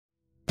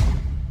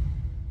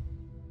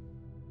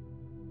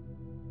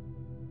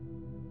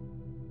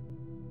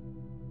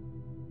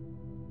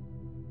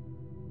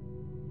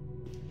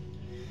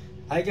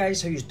Hi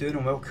guys, how you doing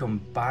and welcome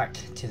back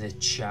to the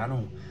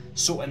channel.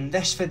 So in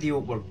this video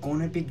we're going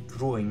to be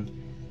growing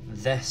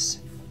this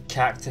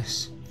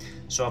cactus.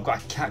 So I've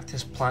got a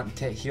cactus plant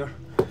kit here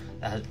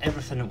that has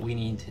everything that we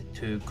need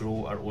to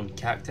grow our own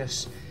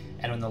cactus.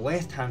 And on the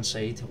left hand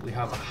side we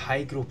have a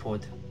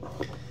HygroPod.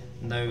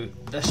 Now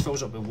this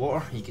fills up with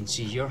water. You can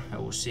see here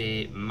it will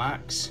say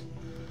max,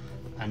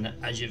 and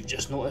as you've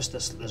just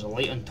noticed there's a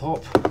light on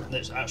top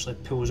that actually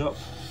pulls up.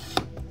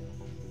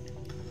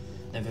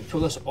 Now if we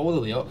pull this all the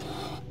way up,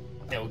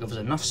 it will give us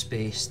enough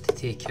space to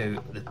take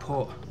out the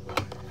pot.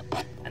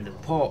 And the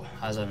pot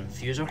has an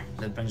infuser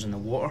that brings in the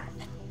water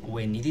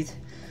when needed.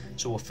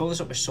 So we'll fill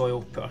this up with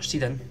soil, put our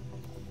seed in,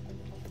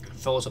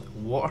 fill this up with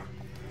water.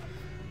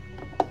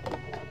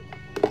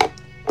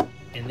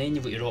 And then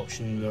you've got your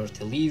option where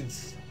to leave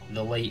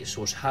the light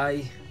source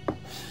high,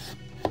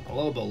 a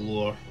little bit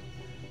lower,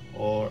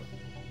 or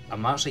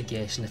I'm actually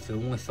guessing if we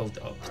only filled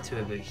it up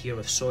to about here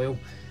with soil,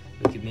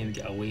 we could maybe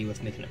get away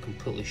with making it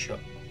completely shut.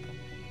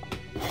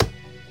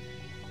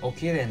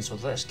 Okay then, so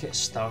let's get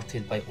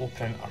started by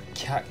opening our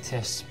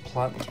cactus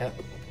plant kit.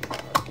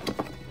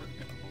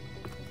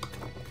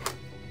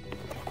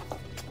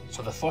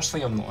 So the first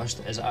thing I've noticed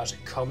is it actually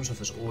comes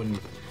with its own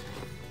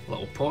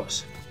little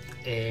pots.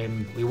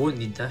 We won't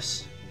need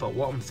this, but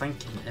what I'm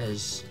thinking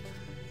is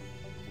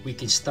we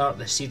can start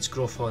the seeds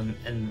growth on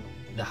in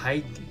the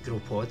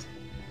HygroPod,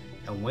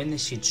 and when the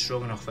seed's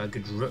strong enough with a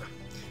good root,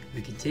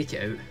 we can take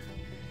it out,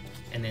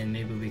 and then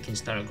maybe we can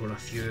start growing a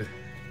few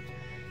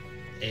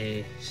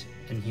in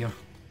here.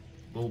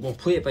 We'll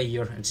play it by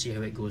ear and see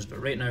how it goes,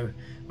 but right now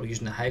we're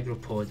using the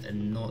HygroPod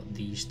and not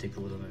these to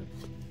grow them out.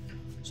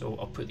 So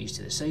I'll put these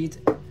to the side.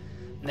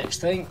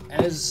 Next thing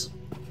is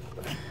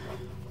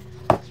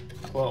a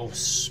little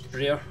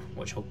sprayer,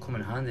 which will come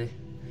in handy.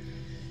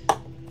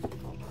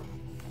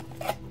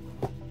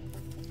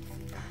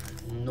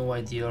 No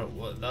idea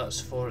what that's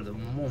for at the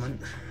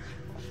moment.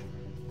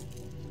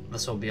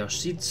 This will be our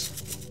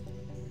seeds.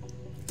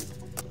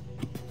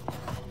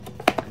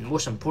 And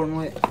most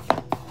importantly,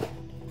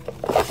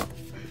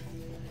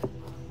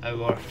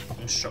 our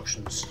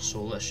instructions.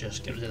 So let's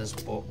just get rid of this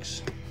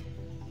box.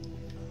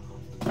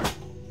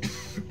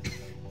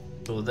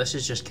 So this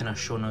is just kind of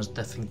showing us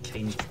different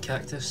kinds of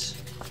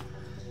cactus.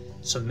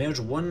 Submerge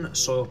one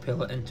soil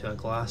pellet into a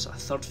glass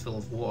 1/3 full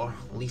of water,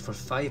 leave for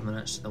 5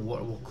 minutes. The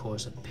water will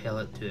cause the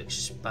pellet to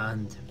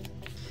expand.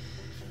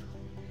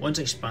 Once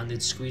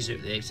expanded, squeeze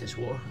out the excess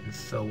water and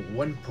fill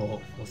one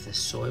pot with the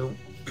soil.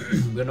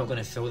 We're not going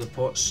to fill the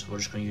pots, we're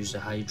just going to use the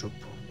HygroPod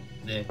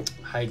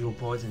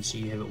and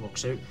see how it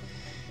works out.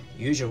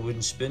 Use your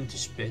wooden spoon to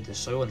spread the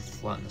soil and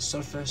flatten the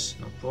surface,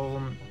 no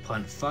problem.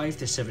 Plant 5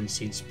 to 7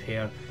 seeds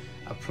per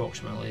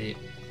approximately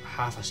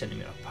 1/2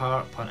 centimetre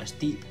apart. Plant as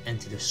deep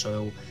into the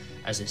soil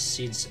as the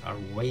seeds are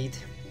wide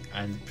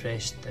and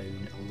press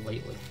down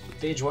lightly.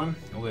 Stage 1,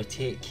 we're going to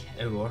take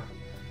our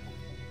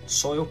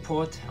soil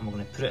pod and we're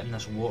going to put it in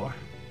this water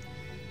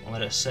and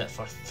let it sit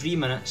for 3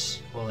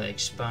 minutes while it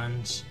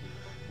expands,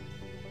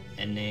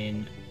 and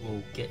then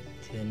we'll get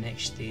to the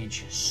next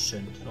stage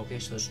soon. Okay,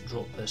 so let's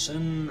drop this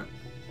in.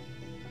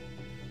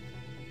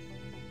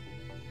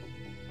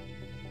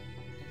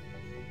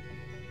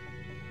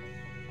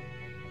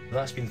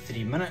 That's been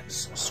 3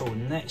 minutes, so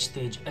next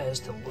stage is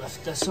to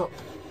lift this up.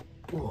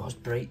 Oh, it's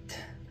bright.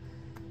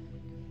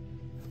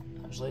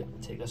 Actually,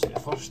 take this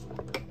out first.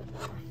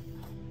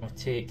 I'll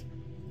take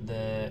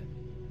the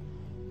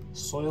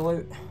soil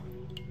out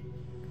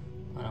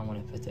and I'm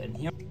going to put it in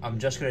here. I'm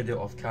just going to do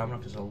it off camera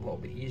because it's a little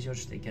bit easier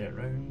just to get it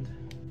round.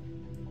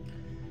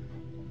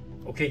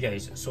 Okay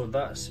guys, so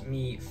that's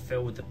me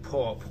filled the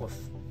pot up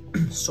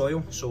with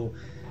soil. So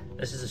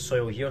this is the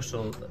soil here,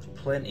 so there's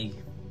plenty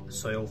of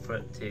soil for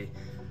it to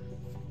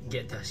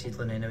get to a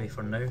seedling anyway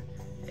for now.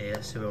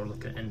 That's how we're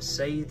looking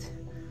inside.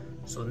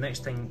 So the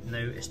next thing now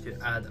is to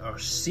add our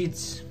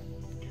seeds.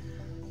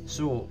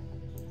 So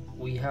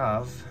we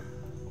have,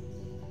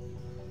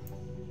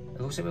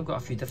 it looks like we've got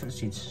a few different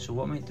seeds. So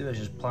what I might do is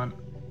just plant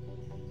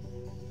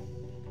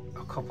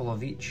a couple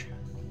of each.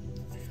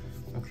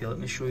 Okay, let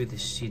me show you the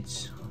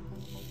seeds.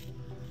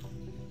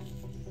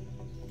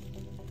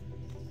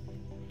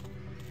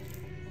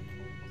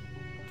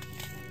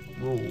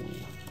 Whoa,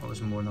 that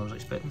was more than I was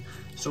expecting.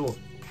 So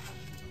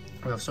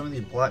we have some of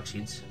these black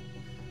seeds,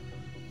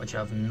 which I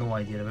have no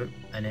idea about,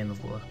 and then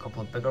we've got a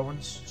couple of bigger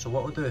ones. So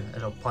what I'll do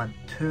is I'll plant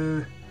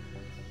 2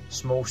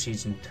 small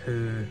seeds and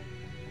 2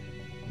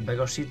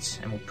 bigger seeds,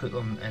 and we'll put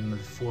them in the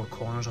 4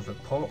 corners of the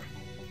pot.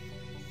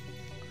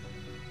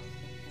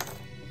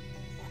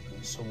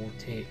 So we'll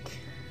take,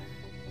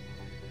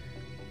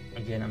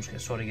 again,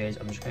 sorry guys,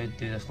 I'm just going to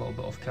do this a little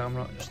bit off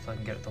camera just so I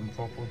can get it done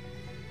properly.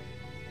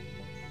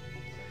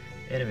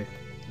 Anyway,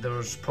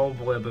 there's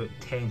probably about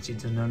 10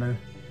 seeds in there now.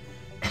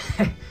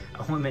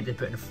 I only meant to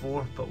put in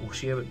 4, but we'll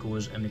see how it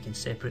goes and we can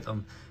separate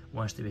them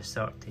once we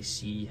start to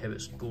see how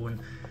it's going.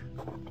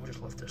 I'll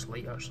just lift this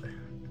light actually.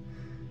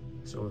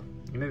 So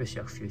you maybe see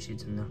a few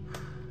seeds in there.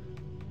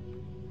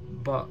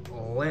 But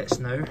let's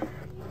now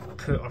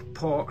put our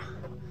pot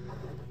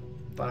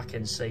back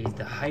inside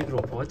the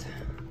HygroPod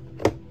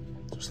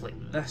just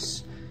like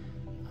this.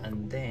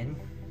 And then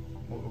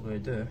what we're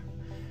going to do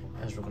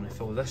is we're going to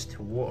fill this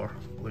to water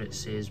where it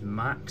says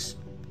max.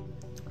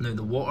 Now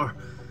the water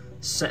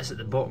sits at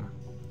the bottom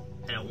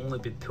and it'll only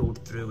be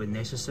pulled through when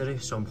necessary,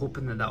 so I'm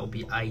hoping that will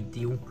be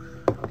ideal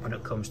when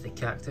it comes to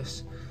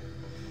Cactus.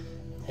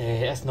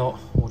 If not,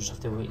 we'll just have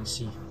to wait and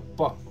see.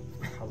 But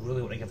I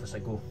really want to give this a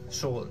go.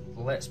 So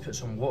let's put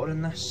some water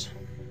in this.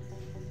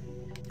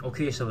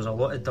 Okay, so there's a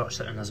lot of dirt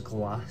sitting in this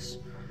glass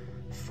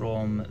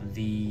from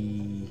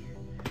the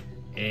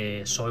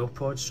soil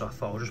pods, so I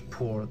thought I'll just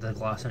pour the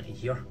glass into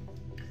here.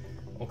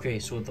 Okay,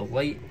 so the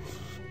light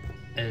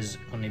is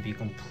going to be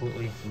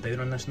completely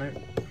down on this now.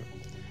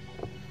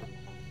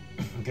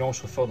 You can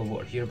also fill the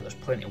water here, but there's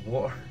plenty of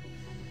water,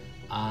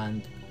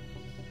 and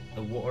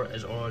the water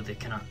is already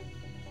kind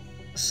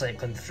of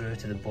cycling through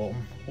to the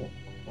bottom. Oh,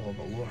 a little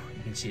bit lower,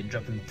 you can see it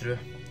dripping through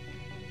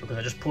because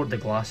I just poured the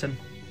glass in.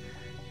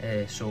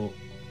 So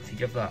if you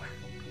give that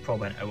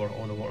probably an hour,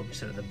 all the water will be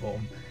sitting at the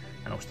bottom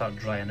and it'll start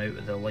drying out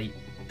with the light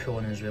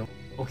pulling as well.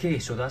 Okay,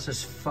 so that's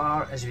as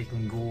far as we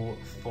can go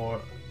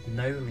for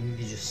now. We need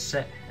to just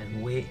sit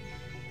and wait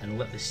and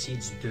let the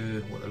seeds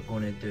do what they're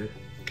going to do.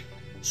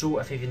 So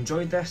if you've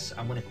enjoyed this,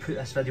 I'm going to put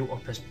this video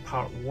up as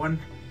part 1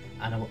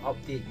 and I will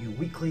update you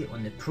weekly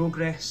on the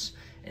progress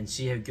and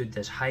see how good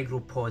this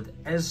HygroPod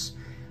is.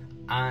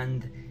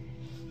 And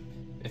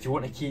if you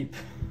want to keep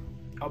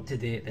up to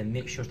date, then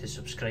make sure to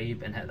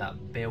subscribe and hit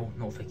that bell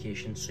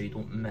notification so you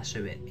don't miss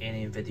out on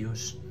any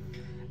videos.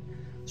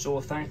 So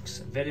thanks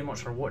very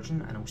much for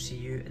watching and I'll see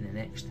you in the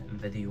next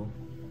video.